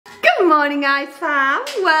morning, fam.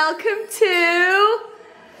 Welcome to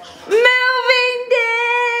moving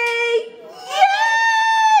day. Yay!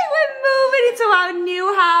 We're moving into our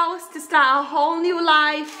new house to start a whole new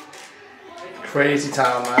life. Crazy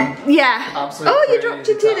town, man. Yeah. Absolutely. Oh, you dropped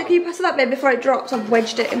your tea. Can you pass that bit before it drops? I've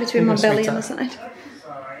wedged it in between my belly and the side.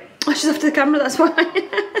 Oh, she's after the camera, that's why. You want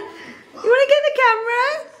to get the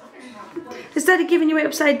camera? Instead of giving you it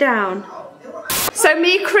upside down. So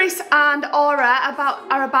me, Chris and Aura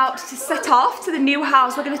are about to set off to the new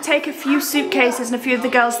house. We're going to take a few suitcases and a few of the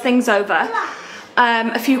girls' things over.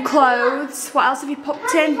 A few clothes. What else have you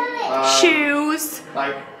popped in? Shoes.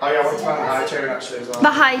 Like, oh yeah, I want to find the high chair actually as well.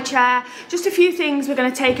 The high chair. Just a few things we're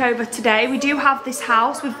going to take over today. We do have this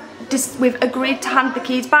house. We've agreed to hand the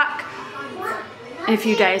keys back in a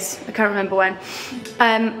few days. I can't remember when.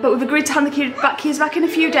 But we've agreed to hand the keys back in a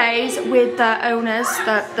few days with the owners,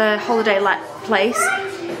 the holiday let place.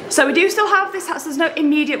 So we do still have this house. There's no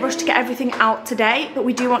immediate rush to get everything out today, but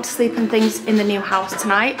we do want to sleep in things in the new house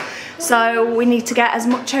tonight. So we need to get as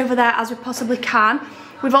much over there as we possibly can.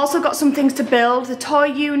 We've also got some things to build, the toy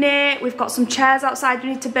unit, we've got some chairs outside we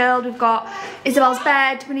need to build, we've got Isabel's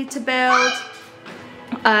bed we need to build.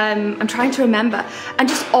 I'm trying to remember, and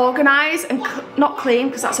just organise and not clean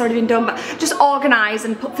because that's already been done, but just organise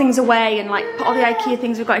and put things away and like put all the IKEA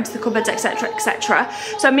things we've got into the cupboards, etc, etc.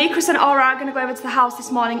 So me, Chris and Aura are going to go over to the house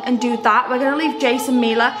this morning and do that. We're going to leave Jason and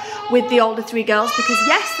Mila with the older three girls because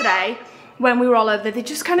yesterday when we were all over there, they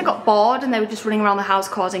just kind of got bored and they were just running around the house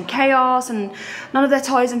causing chaos, and none of their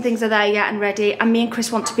toys and things are there yet and ready, and me and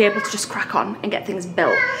Chris want to be able to just crack on and get things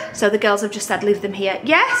built. So the girls have just said leave them here.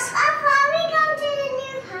 Yes?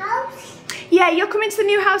 Yeah, you're coming to the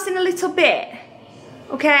new house in a little bit,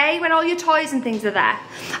 okay? When all your toys and things are there.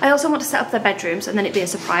 I also want to set up their bedrooms and then it'd be a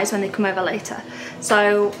surprise when they come over later.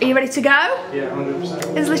 So, are you ready to go? Yeah,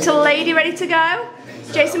 100%. Is little lady ready to go?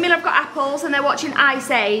 Jason and Mila have got apples and they're watching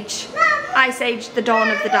Ice Age. Ice Age, the dawn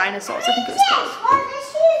of the dinosaurs, I think it was called.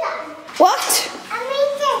 What?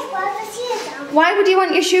 Why would you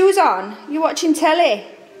want your shoes on? You're watching telly.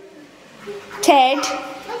 Ted?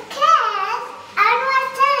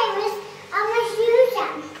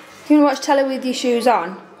 You want to watch telly with your shoes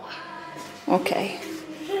on? Okay.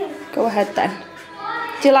 Go ahead then.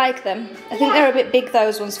 Do you like them? I think they're a bit big,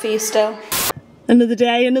 those ones, for you still. Another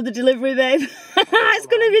day, another delivery, babe. It's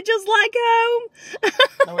going to be just like home.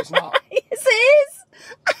 No, it's not. Yes, it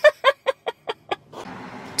is.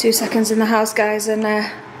 2 seconds in the house, guys, and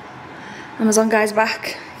Amazon guy's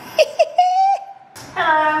back.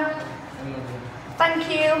 Hello. Thank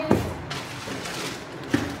you.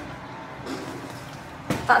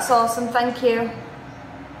 That's awesome, thank you.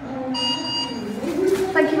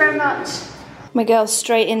 Thank you very much. My girl's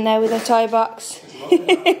straight in there with her toy box. Look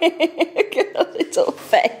at her little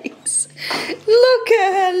face. Look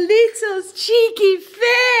at her little cheeky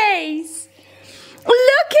face.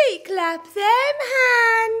 Looky, clap them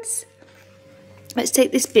hands. Let's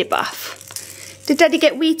take this bib off. Did Daddy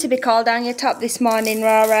get wee to be called down your top this morning,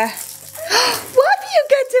 Rara? What, you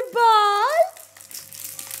get a ball?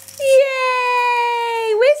 Yay!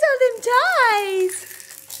 Where's all them toys?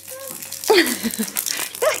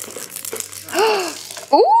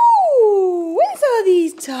 Ooh! Where's all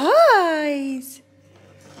these toys?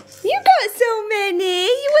 You got so many!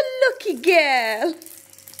 You a lucky girl!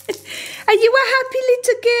 Are you a happy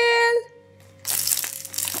little girl?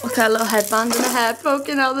 Look at her little headband and her hair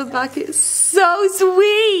poking out the back. It's so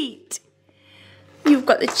sweet! You've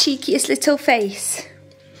got the cheekiest little face.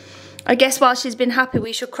 I guess while she's been happy,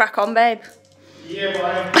 we should crack on, babe.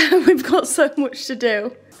 Yeah, but we've got so much to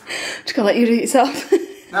do. Just gonna let you do it yourself.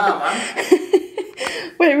 No, man.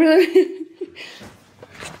 Wait, really?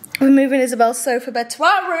 We're moving Isabel's sofa bed to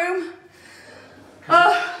our room.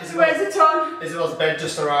 Oh, where's the ton? Isabel's bed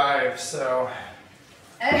just arrived, so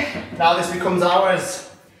now this becomes ours.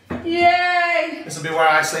 Yay! This will be where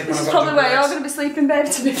I sleep. This is probably where you're gonna be sleeping, babe,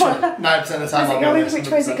 to be fair. 9% of the time Where's it going? Which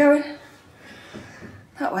way is it going?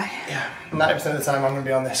 That way. Yeah, 90% of the time I'm going to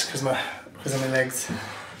be on this because of my legs.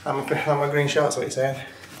 I'm my green shorts, what are you saying?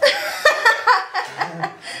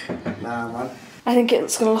 Nah, man. I think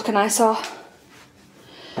it's going to look a nice eyesore.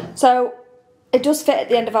 So, it does fit at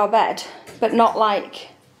the end of our bed, but not like...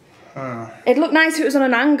 It'd look nice if it was on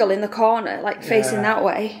an angle in the corner, like facing that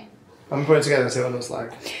way. I'm putting it together and see what it looks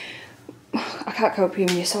like. I can't cope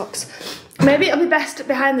with your socks. Maybe it'll be best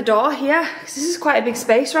behind the door here, because this is quite a big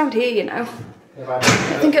space around here, you know. I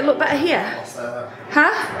think it'd look better here.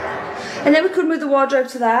 Huh? And then we could move the wardrobe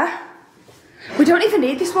to there. We don't even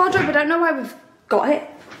need this wardrobe. I don't know why we've got it.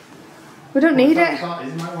 We don't need it. I thought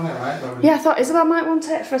Izzy might want it, right? Yeah, I thought Isabel might want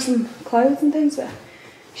it for some clothes and things, but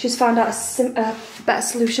She's found out a better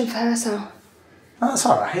solution for her, so. That's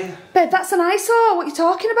alright. Babe, that's an eyesore. What are you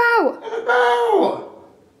talking about?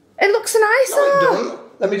 It looks an eyesore. No, it doesn't.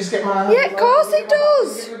 Let me just get my... Yeah, of course it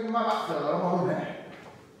does.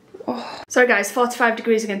 Oh. Sorry guys, 45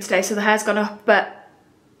 degrees again today, so the hair's gone up, but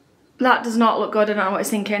that does not look good. I don't know what he's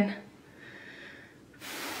thinking.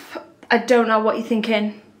 I don't know what you're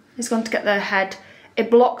thinking. He's gone to get their head.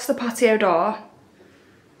 It blocks the patio door.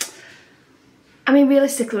 I mean,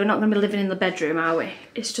 realistically, we're not going to be living in the bedroom, are we?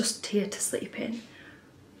 It's just here to sleep in.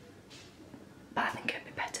 But I think it'd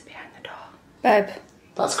be better behind the door. Babe.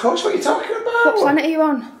 That's coach, what are you talking about? What planet are you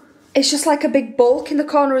on? It's just like a big bulk in the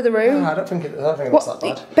corner of the room. No, I don't think it looks that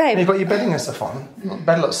bad. Babe. You've got your bedding and stuff on.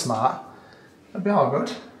 Bed looks smart. That'd be all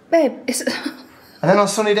good. Babe, it's... And then on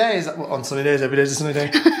sunny days, well, on sunny days, every day's a sunny day,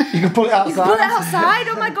 you can pull it outside. You can pull it outside?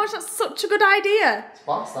 Oh my gosh, that's such a good idea.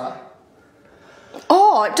 What's that?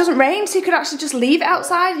 Oh, it doesn't rain, so you could actually just leave it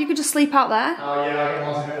outside. You could just sleep out there. Oh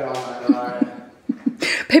yeah, I can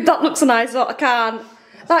Babe, that looks nice. I can't.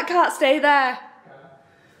 That can't stay there.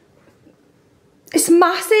 It's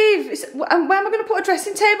massive. Where am I going to put a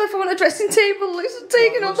dressing table if I want a dressing table? It's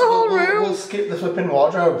taking up the whole room. We'll skip the flipping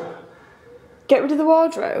wardrobe. Get rid of the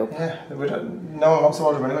wardrobe? Yeah, no one wants the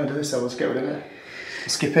wardrobe anyway, do they? So we'll just get rid of it. We'll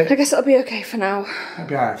skip it. I guess it'll be okay for now. It'll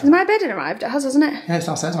be alright. Has my bedding arrived? It has, hasn't it? Yeah, it's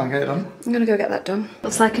downstairs, man. Get it done. I'm going to go get that done.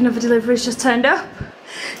 Looks like another delivery's just turned up.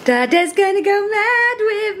 Dada's going to go mad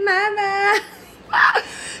with Mama.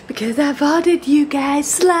 Because I've ordered you guys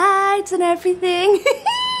slides and everything.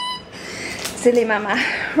 Silly Mama.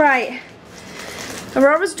 Right.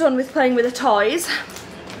 Aurora's done with playing with the toys.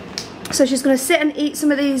 So she's going to sit and eat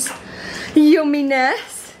some of these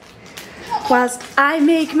yumminess whilst I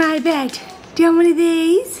make my bed. Do you want one of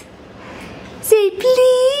these? Say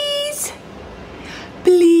please.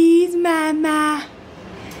 Please, Mama.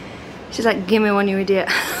 She's like, give me one, you idiot.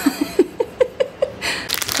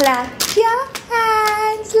 Clap your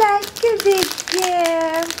hands like a big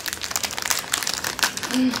girl.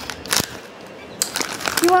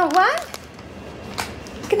 You want one?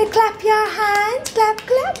 Gonna clap your hands. Clap,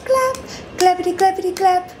 clap, clap. Clappity, clappity,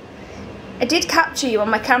 clap. I did capture you on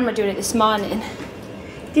my camera doing it this morning.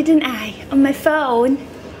 Didn't I? On my phone.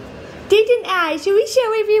 Didn't I? Shall we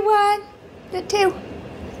show everyone? Look too.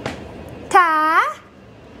 Ta.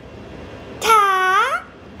 Ta.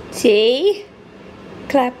 See?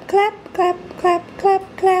 Clap, clap, clap, clap,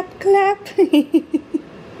 clap, clap, clap.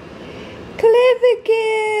 Clever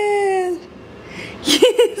girl.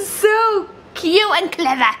 You're so cute and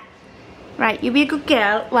clever. Right, you be a good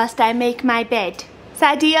girl whilst I make my bed. Is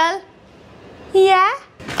that a deal? Yeah?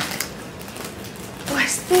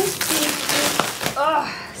 What's this? Oh,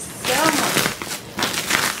 so much.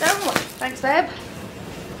 So much. Thanks, babe.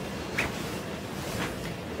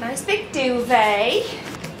 Nice big duvet.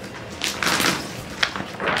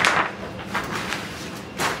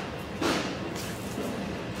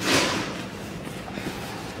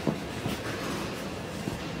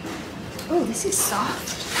 Oh, this is soft.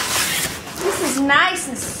 This is nice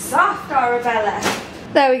and soft, Arabella.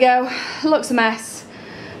 There we go. Looks a mess.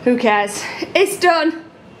 Who cares? It's done.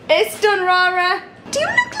 It's done, Rara. Do you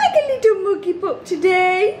look like a little monkey pup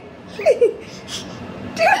today? Do you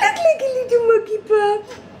look like a little monkey pup?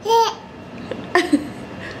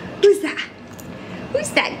 Who's that? Who's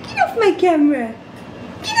that? Get off my camera.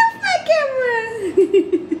 Get off my camera.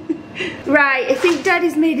 Right, I think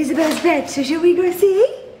Daddy's made Isabel's bed, so shall we go see?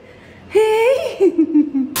 Hey!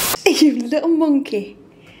 You little monkey.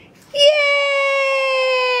 Yay!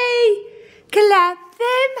 Clap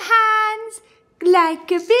them hands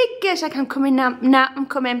like a big girl. Like I'm coming now. Nah, I'm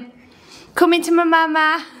coming. Coming to my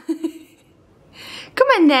mama. Come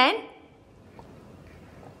on then.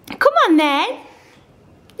 Come on then.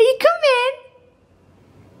 Are you coming?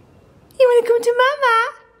 You want to come to mama?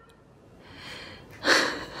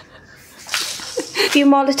 A few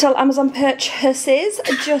more little Amazon purchases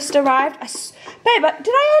just arrived. Babe,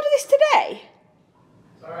 did I order this today?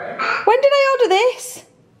 Sorry? When did I order this?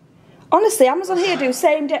 Honestly, Amazon here do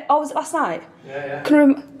same day. Oh, was it last night? Yeah. Did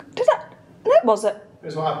I? No, was it? It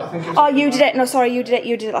was what happened. I think it was. Oh, you did it. No, sorry, you did it.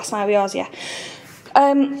 You did it last night with yours, yeah.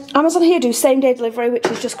 Amazon here do same day delivery, which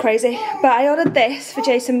is just crazy. But I ordered this for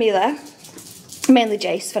Jace and Mila. Mainly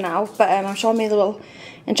Jace for now, but I'm sure Mila will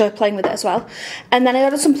enjoy playing with it as well. And then I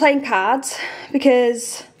ordered some playing cards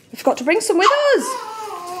because we forgot to bring some with us.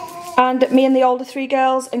 And me and the older three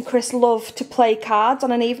girls and Chris love to play cards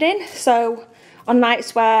on an evening. So on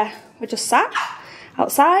nights where we just sat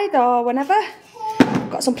outside or whenever,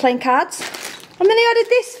 got some playing cards. And then I ordered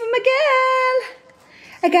this for my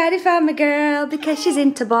girl. I got it from a girl because she's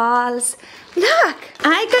into balls. Look,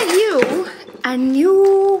 I got you a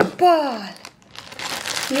new ball.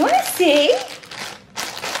 You wanna see?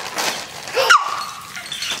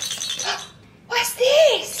 What's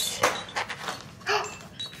this?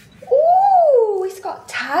 Ooh, it's got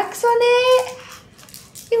tags on it.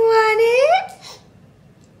 You want it?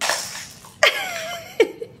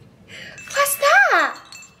 What's that?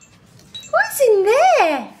 What's in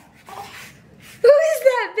there? Who is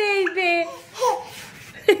that, baby?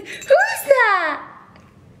 Who's that?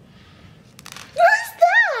 Who's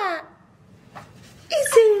that?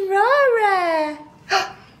 It's Aurora.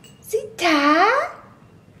 Is it Ta?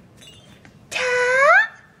 Ta?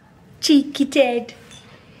 Cheeky Ted.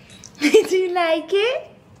 Do you like it?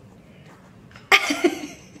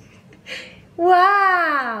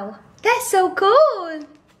 Wow, that's so cool.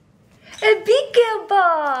 A big girl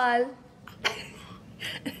ball.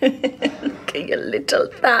 Look at your little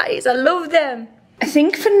thighs, I love them. I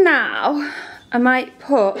think for now, I might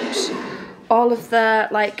put all of the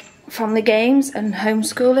like family games and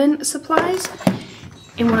homeschooling supplies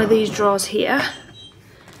in one of these drawers here,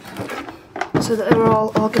 so that they're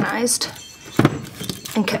all organised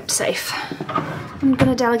and kept safe. I'm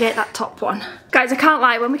gonna delegate that top one. Guys, I can't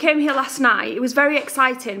lie, when we came here last night, it was very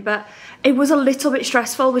exciting, but it was a little bit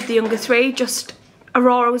stressful with the younger three. Just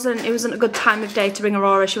Aurora it wasn't a good time of day to bring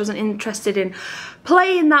Aurora. She wasn't interested in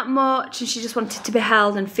playing that much, and she just wanted to be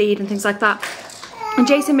held and feed and things like that. And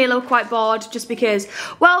Jason and Mila were quite bored just because,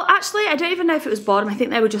 well, actually, I don't even know if it was boredom. I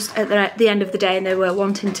think they were just at the end of the day and they were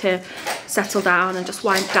wanting to settle down and just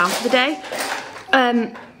wind down for the day.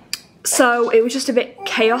 So it was just a bit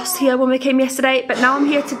chaos here when we came yesterday, but now I'm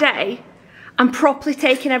here today, I'm properly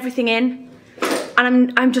taking everything in,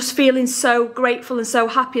 and I'm just feeling so grateful and so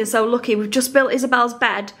happy and so lucky. We've just built Isabel's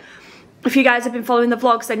bed. If you guys have been following the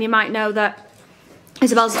vlogs, then you might know that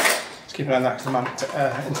Isabel's... Just keep an eye on that because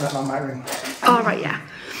the internet man might ring. Oh, right, yeah.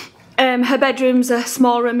 Her bedroom's a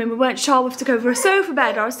small room, and we weren't sure if to go for a sofa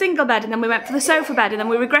bed or a single bed, and then we went for the sofa bed, and then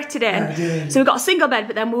we regretted it. So we got a single bed,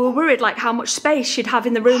 but then we were worried like how much space she'd have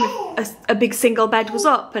in the room if a big single bed was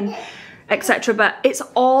up, and etc. But it's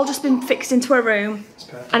all just been fixed into her room,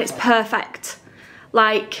 and it's perfect.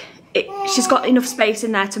 Like, she's got enough space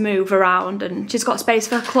in there to move around, and she's got space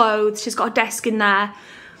for her clothes, she's got a desk in there,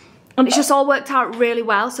 and it's just all worked out really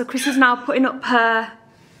well. So Chris is now putting up her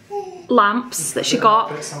lamps that she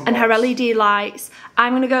got and her LED lights.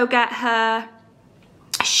 I'm gonna go get her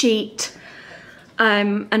a sheet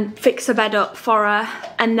and fix her bed up for her,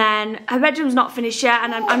 and then her bedroom's not finished yet,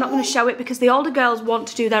 and I'm not going to show it because the older girls want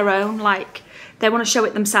to do their own, like they want to show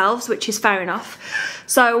it themselves, which is fair enough.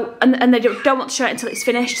 So and they don't want to show it until it's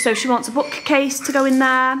finished. So she wants a bookcase to go in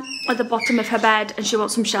there at the bottom of her bed, and she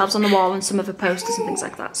wants some shelves on the wall and some of her posters and things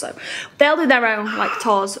like that. So they'll do their own like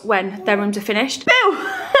tours when their rooms are finished. Boo!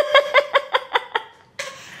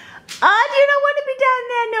 Oh, do you not want to be down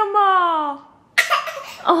there no more?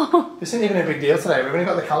 Oh. This isn't even a big deal today. We've only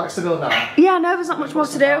got the calyx to build now. Yeah, no, there's not much more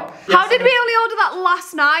to do. How did we only order that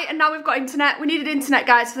last night and now we've got internet? We needed internet,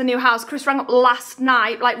 guys, for the new house. Chris rang up last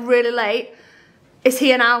night, like really late. It's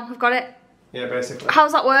here now. We've got it. Yeah, basically. How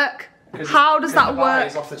does that work? How does that work?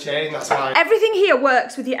 It's off the chain, that's why. Everything here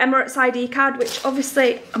works with your Emirates ID card, which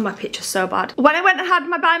obviously, oh, my picture's so bad. When I went and had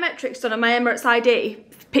my biometrics done on my Emirates ID,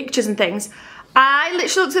 pictures and things, I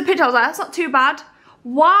literally looked at the picture, I was like, that's not too bad.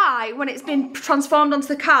 Why, when it's been transformed onto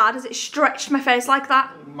the card, has it stretched my face like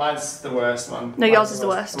that? Mine's the worst, man. No, yours is the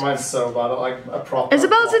worst. Mine's so bad, like a proper...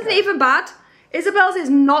 Isabel's isn't even bad. Isabel's is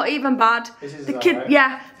not even bad. The kid, right?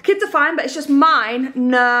 Yeah, the kids are fine, but it's just mine.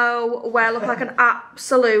 No, well, I look like an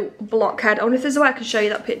absolute blockhead. I wonder if there's a way I can show you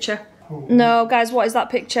that picture. Ooh. No, guys, what is that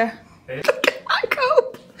picture? I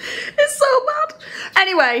cope. It's so bad.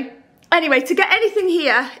 Anyway, to get anything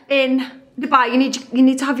here in Dubai, you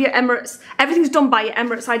need to have your Emirates. Everything's done by your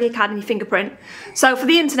Emirates ID card and your fingerprint. So for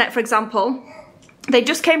the internet, for example, they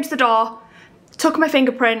just came to the door, took my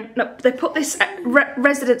fingerprint. No, they put this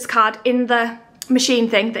residence card in the machine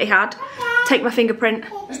thing that he had. Take my fingerprint,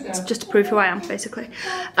 just to prove who I am, basically.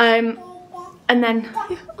 And then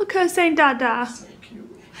look her saying "dada." So cute.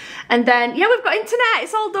 And then yeah, we've got internet.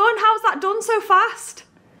 It's all done. How's that done so fast?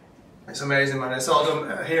 It's amazing, man. It's all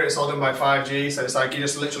done here. It's all done by 5G, so it's like you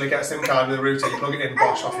just literally get a SIM card with a router, you plug it in,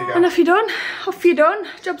 bosh, off you go. And off you're done. Off you're done.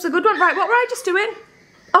 Job's a good one. Right, what were I just doing?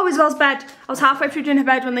 Oh, Isabel's bed. I was halfway through doing her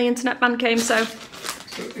bed when the internet man came, so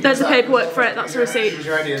there's the paperwork for it. That's the receipt. Was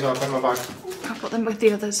your ID as well? Put in my bag. I'll put them with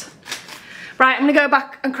the others. Right, I'm gonna go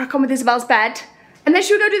back and crack on with Isabel's bed, and then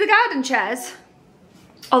should we go do the garden chairs?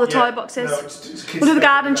 Or the toy boxes? No, we'll do the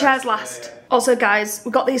garden chairs last. Yeah. Also, guys,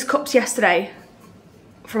 we got these cups yesterday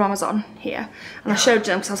from Amazon here, and I showed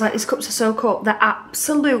them because I was like, these cups are so cool. They're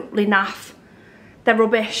absolutely naff. They're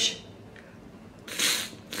rubbish.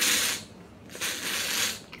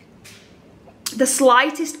 The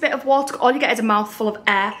slightest bit of water, all you get is a mouthful of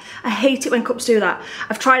air. I hate it when cups do that.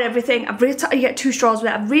 I've tried everything. You get 2 straws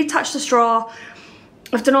with it. I've reattached the straw.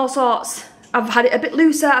 I've done all sorts. I've had it a bit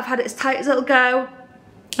looser. I've had it as tight as it'll go.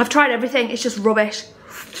 I've tried everything. It's just rubbish.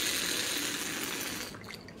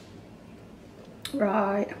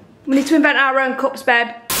 Right. We need to invent our own cups, babe.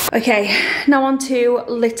 Okay, now on to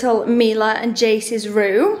little Mila and Jace's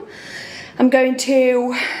room. I'm going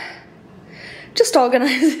to just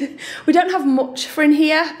organise. We don't have much for in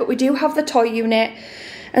here, but we do have the toy unit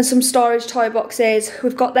and some storage toy boxes.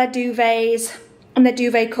 We've got their duvets and their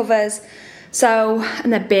duvet covers, so,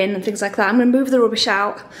 and their bin and things like that. I'm going to move the rubbish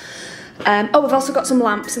out. Oh, we've also got some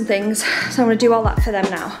lamps and things, so I'm going to do all that for them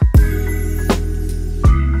now.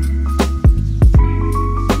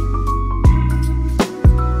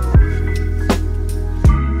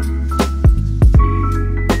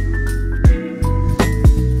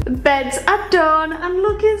 Beds are done and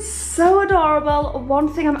looking so adorable.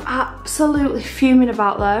 One thing I'm absolutely fuming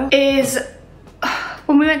about though is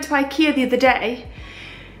when we went to IKEA the other day,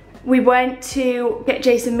 we went to get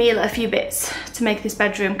Jace and Mila a few bits to make this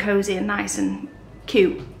bedroom cozy and nice and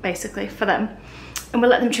cute, basically, for them. And we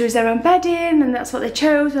let them choose their own bedding, and that's what they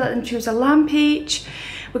chose. We let them choose a lamp each.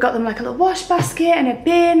 We got them like a little wash basket and a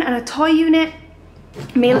bin and a toy unit.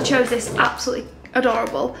 Mila chose this absolutely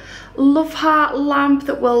adorable love heart lamp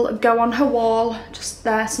that will go on her wall, just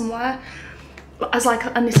there somewhere, as like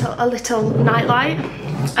a little nightlight.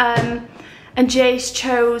 And Jace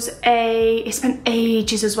chose he spent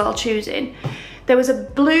ages as well choosing. There was a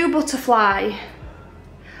blue butterfly,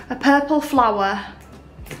 a purple flower,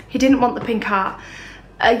 he didn't want the pink heart,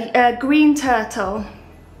 a green turtle,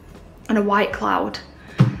 and a white cloud.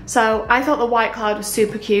 So I thought the white cloud was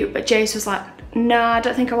super cute, but Jace was like, no, I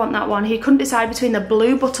don't think I want that one. He couldn't decide between the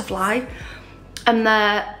blue butterfly and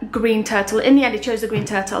the green turtle. In the end, he chose the green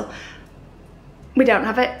turtle. We don't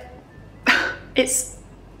have it. It's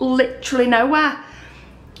literally nowhere.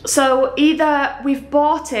 So either we've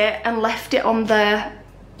bought it and left it on the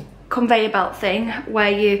conveyor belt thing where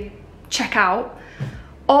you check out,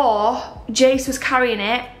 or Jace was carrying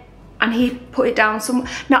it and he put it down somewhere.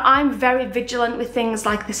 Now, I'm very vigilant with things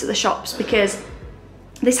like this at the shops because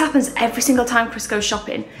this happens every single time Chris goes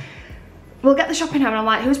shopping. We'll get the shopping home and I'm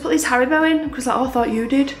like, who's put these Haribo in? And Chris is like, oh, I thought you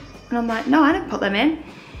did. And I'm like, no, I didn't put them in.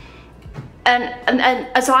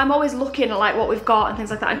 And so I'm always looking at like what we've got and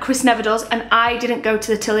things like that, and Chris never does. And I didn't go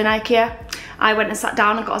to the till in IKEA. I went and sat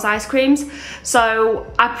down and got us ice creams.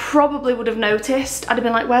 So I probably would have noticed. I'd have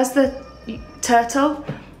been like, where's the turtle?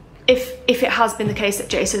 If it has been the case that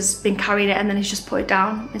Jace has been carrying it and then he's just put it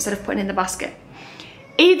down instead of putting it in the basket.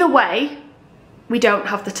 Either way, we don't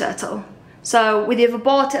have the turtle. So we either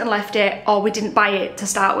bought it and left it, or we didn't buy it to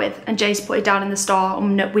start with and Jace put it down in the store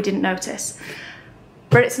and we didn't notice.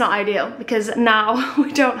 But it's not ideal because now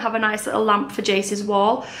we don't have a nice little lamp for Jace's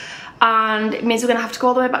wall, and it means we're gonna have to go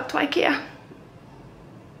all the way back to IKEA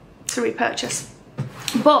to repurchase.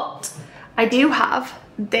 But I do have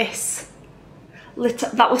this little,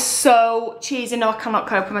 that was so cheesy. No, I cannot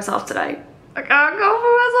cope with myself today. I can't cope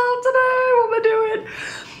with myself today. What am I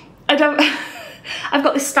doing? I've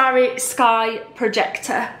got this starry sky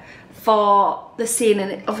projector for the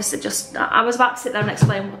ceiling. Obviously just, I was about to sit there and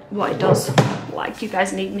explain what it does. Like, you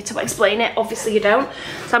guys need me to explain it, obviously you don't.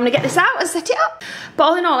 So I'm gonna get this out and set it up. But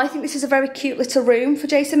all in all, I think this is a very cute little room for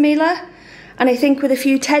Jace and Mila. And I think with a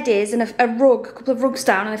few teddies and a rug, a couple of rugs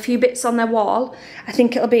down and a few bits on their wall, I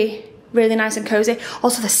think it'll be really nice and cozy.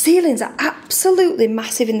 Also, the ceilings are absolutely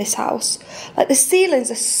massive in this house. Like, the ceilings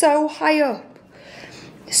are so high up.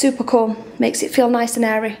 Super cool, makes it feel nice and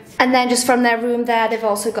airy. And then just from their room there, they've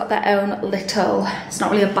also got their own little, it's not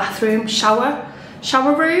really a bathroom, shower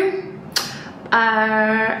room.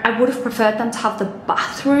 I would have preferred them to have the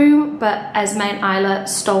bathroom, but Esme and Isla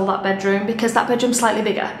stole that bedroom because that bedroom's slightly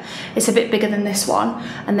bigger. It's a bit bigger than this one,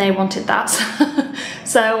 and they wanted that.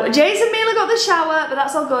 So Jace and Mila got the shower, but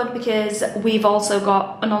that's all good because we've also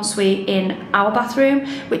got an ensuite in our bathroom,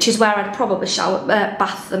 which is where I'd probably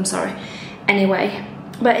bath them, sorry, anyway.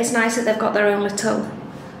 But it's nice that they've got their own little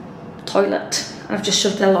toilet. I've just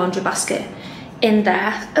shoved their laundry basket in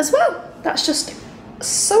there as well. That's just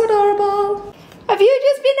so adorable. Have you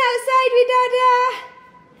just been outside with Dada?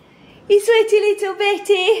 You sweaty little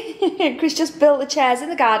Betty. Chris just built the chairs in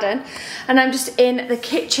the garden and I'm just in the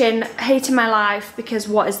kitchen hating my life because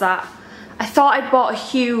what is that? I thought I'd bought a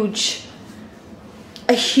huge,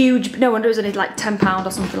 no wonder it was only like £10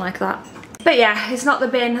 or something like that. But yeah, it's not the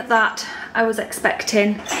bin that I was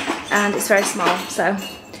expecting, and it's very small, so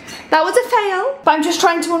that was a fail. But I'm just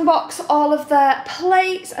trying to unbox all of the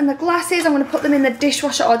plates and the glasses. I'm going to put them in the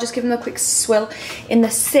dishwasher or just give them a quick swill in the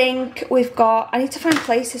sink. We've got, I need to find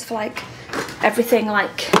places for like everything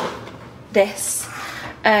like this.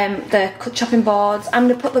 The chopping boards. I'm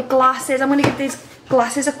going to put the glasses, I'm going to give these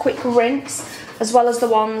glasses a quick rinse, as well as the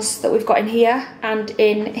ones that we've got in here and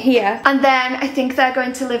in here. And then I think they're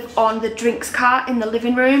going to live on the drinks cart in the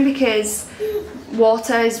living room, because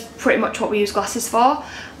water is pretty much what we use glasses for,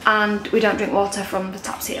 and we don't drink water from the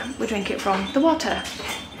taps here. We drink it from the water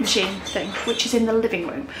machine thing, which is in the living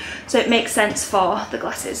room. So it makes sense for the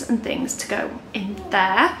glasses and things to go in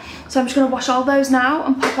there. So I'm just going to wash all those now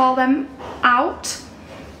and pop all them out.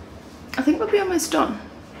 I think we'll be almost done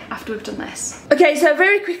after we've done this. Okay, so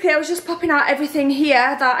very quickly, I was just popping out everything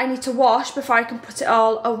here that I need to wash before I can put it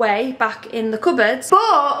all away back in the cupboards.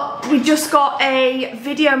 But we just got a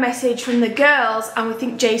video message from the girls, and we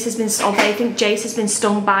think Jace has been, or they think Jace has been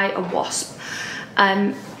stung by a wasp.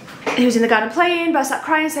 He was in the garden playing, burst out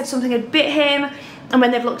crying, said something had bit him, and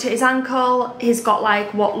when they've looked at his ankle, he's got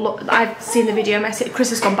like what look, I've seen the video message, Chris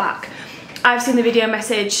has gone back. I've seen the video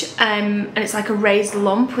message, and it's like a raised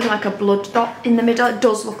lump with like a blood dot in the middle. It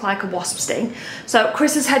does look like a wasp sting. So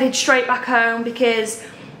Chris has headed straight back home, because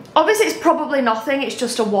obviously it's probably nothing, it's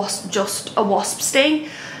just a wasp sting.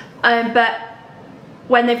 But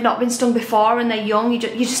when they've not been stung before and they're young, you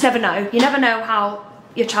just never know. You never know how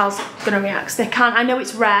your child's gonna react. They can, I know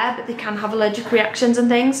it's rare, but they can have allergic reactions and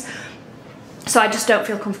things. So I just don't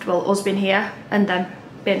feel comfortable us being here and them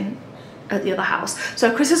being at the other house.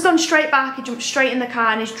 So Chris has gone straight back, he jumped straight in the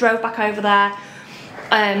car and he's drove back over there,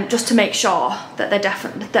 just to make sure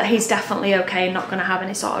that he's definitely okay and not going to have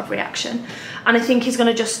any sort of reaction. And I think he's going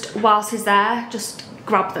to just, whilst he's there, just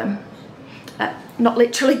grab them. Not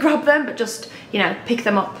literally grab them, but just, you know, pick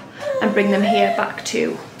them up and bring them here back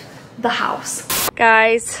to the house.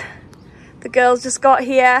 Guys, the girls just got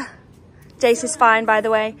here. Jace is fine, by the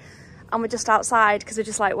way. And we're just outside because we're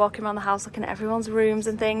just like walking around the house looking at everyone's rooms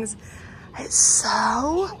and things. It's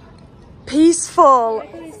so peaceful.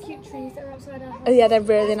 Look at these cute trees that are outside our house. Oh yeah, they're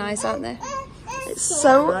really nice, aren't they? It's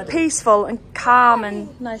so peaceful and calm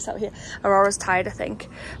and nice out here. Aurora's tired, I think.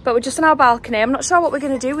 But we're just on our balcony. I'm not sure what we're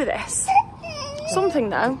going to do with this. Something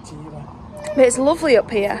though. But it's lovely up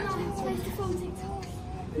here.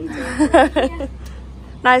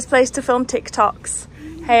 Nice place to film TikToks.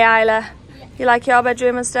 Hey Isla, you like your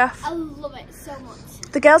bedroom and stuff? I love it so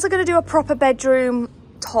much. The girls are going to do a proper bedroom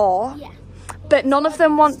tour. Yeah. But none of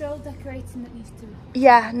them want... Still decorating that needs to...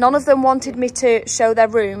 Yeah, none of them wanted me to show their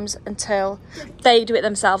rooms until they do it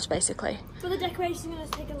themselves, basically. But the decoration's going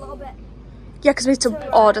to take a little bit. Yeah, because we need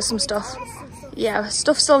to order some stuff. Yeah,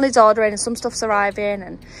 stuff still needs ordering and some stuff's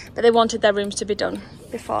arriving, but they wanted their rooms to be done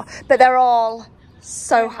before. But they're all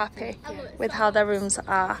so happy with how their rooms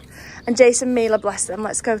are. And Jason and Mila, bless them.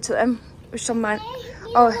 Let's go to them. Which on mine?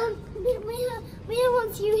 Oh.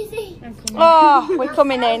 Oh, we're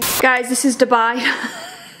coming in. Guys, this is Dubai.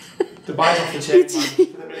 Dubai's off the chain, man,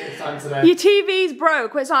 for the millionth time today. Your TV's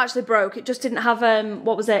broke. Well, it's not actually broke. It just didn't have,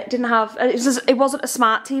 what was it? Didn't have, it wasn't a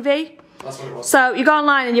smart TV. That's what it was. So you go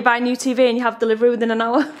online and you buy a new TV and you have delivery within an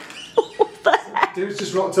hour. What the heck? Dude's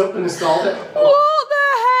just rocked up and installed it. What the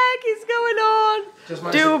heck is going on?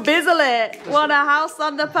 Do bizzle it. Want a house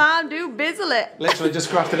on the farm? Do bizzle it. Literally just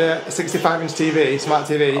crafted a 65-inch TV, smart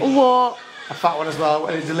TV. What? A fat one as well,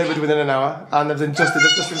 and it delivered within an hour, and they've just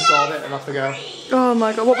installed it and off they go. Oh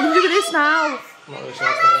my god, what are we going to do with this now? I'm not really sure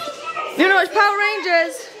what's You know it's Power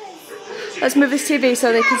Rangers. Let's move this TV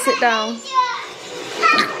so they can sit down.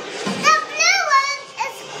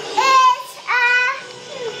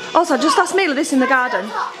 Also, just ask Mila this in the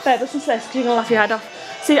garden. Babe, listen to this, because you're going to laugh your head off.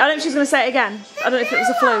 See, I don't know if she's going to say it again. I don't know if it was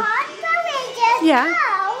a flu. Yeah.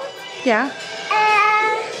 Yeah.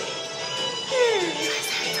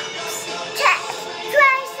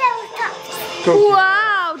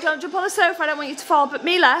 Wow, don't jump on the sofa, I don't want you to fall. But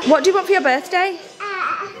Mila, what do you want for your birthday?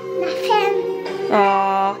 Nothing.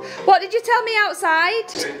 Aww. What did you tell me outside?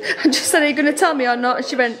 I just said, are you going to tell me or not? And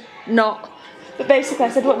she went, not. But basically I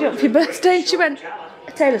said, what do you want for your birthday? And she went,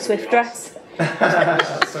 a Taylor Swift dress.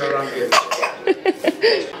 That's so random.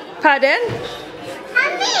 Pardon? I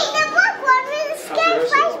mean the black one with the scary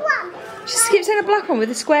face one. She just keeps saying a black one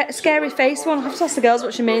with a scary face one. I have to ask the girls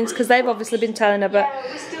what she means, because they've obviously been telling her, but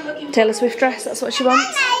Taylor Swift dress, that's what she wants.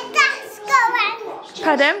 I made that going.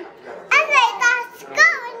 Pardon? I made that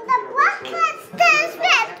going. The black one's Taylor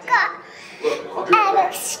Swift got. And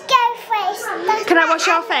a scary face. Can I wash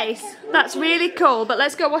your face? That's really cool, but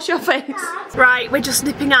let's go wash your face. Right, we're just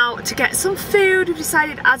nipping out to get some food. We've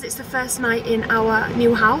decided, as it's the first night in our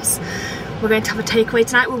new house, we're going to have a takeaway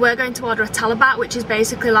tonight. We were going to order a talabat, which is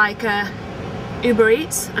basically like a Uber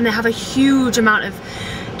Eats, and they have a huge amount of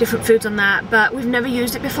different foods on there, but we've never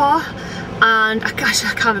used it before, and gosh,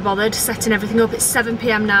 I can't be bothered setting everything up. It's 7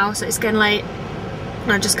 PM now, so it's getting late.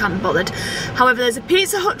 I just can't be bothered. However, there's a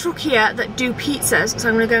Pizza Hut truck here that do pizzas, so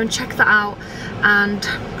I'm gonna go and check that out and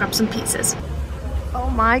grab some pizzas. Oh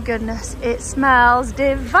my goodness, it smells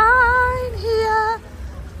divine here.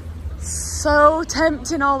 So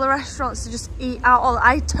tempting, all the restaurants to just eat out.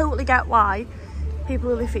 I totally get why people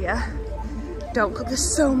who live here don't cook.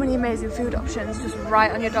 There's so many amazing food options just right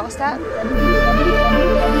on your doorstep.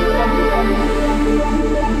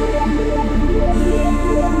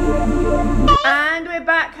 And we're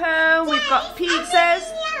back home. We've got pizzas.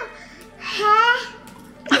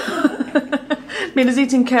 Mina's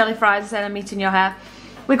eating curly fries instead of eating your hair.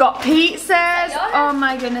 We got pizzas. Oh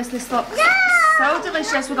my goodness, this looks so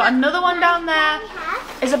delicious. We've got another one down there.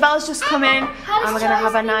 Isabella's just come in, and we're gonna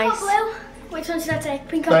have a nice. Which one should I take?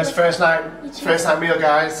 Pink or Nice blue? first night meal,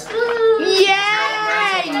 guys.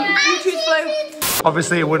 Yay! You choose blue.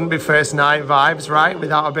 Obviously, it wouldn't be first night vibes, right,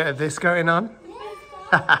 without a bit of this going on.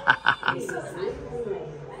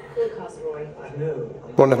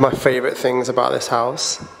 One of my favourite things about this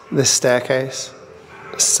house, this staircase,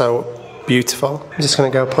 so beautiful. I'm just gonna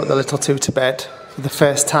go put the little two to bed for the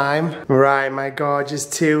first time. Right, my gorgeous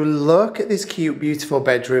two, look at this cute, beautiful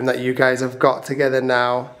bedroom that you guys have got together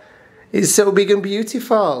now. It's so big and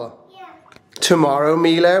beautiful. Yeah. Tomorrow,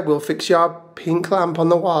 Mila, we'll fix your pink lamp on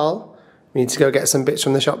the wall. We need to go get some bits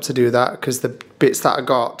from the shop to do that, because the bits that I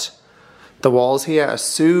got, the walls here are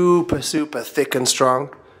super, super thick and strong.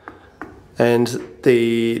 And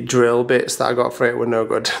the drill bits that I got for it were no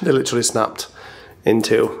good. They literally snapped in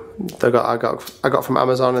two. I got from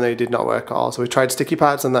Amazon, and they did not work at all. So we tried sticky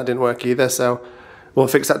pads, and that didn't work either. So we'll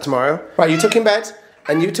fix that tomorrow. Right, you took in bed,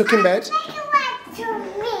 and you took in bed.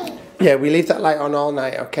 Yeah, we leave that light on all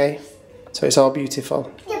night, okay? So it's all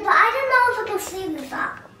beautiful. Yeah, but I don't know if I can sleep with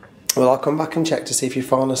that. Well, I'll come back and check to see if you've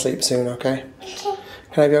fallen asleep soon, okay? Okay.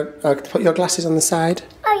 Can I have your, put your glasses on the side?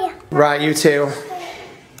 Oh yeah. Right, you two.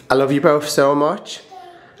 I love you both so much.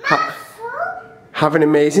 Have an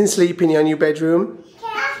amazing sleep in your new bedroom.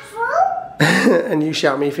 And you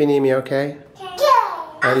shout me if you need me, okay?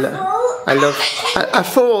 I love... A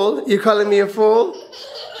fool? You calling me a fool?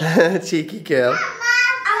 Cheeky girl.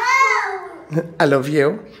 I love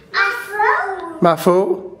you. My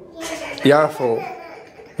fool? You're a fool.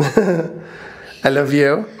 I love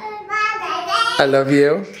you. I love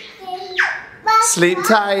you. Sleep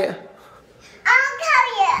tight.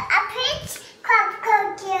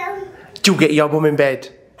 You get your bum in bed.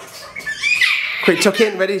 Quick, tuck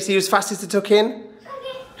in. Ready? See who's fastest to tuck in?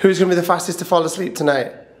 Who's going to be the fastest to fall asleep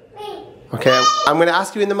tonight? Okay, I'm going to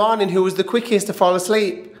ask you in the morning who was the quickest to fall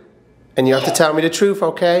asleep. And you have to tell me the truth,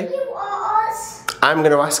 okay? I'm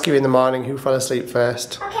going to ask you in the morning who fell asleep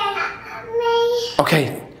first. Okay, me.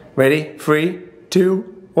 Okay, ready? 3,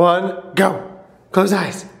 2, 1, go. Close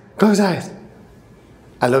eyes. Close eyes.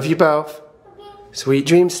 I love you both. Sweet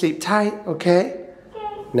dreams, sleep tight, okay?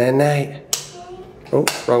 Night night. Oh,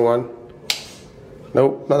 wrong one.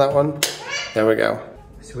 Nope, not that one. There we go.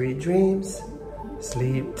 Sweet dreams,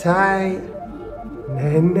 sleep tight.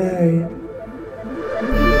 Night night.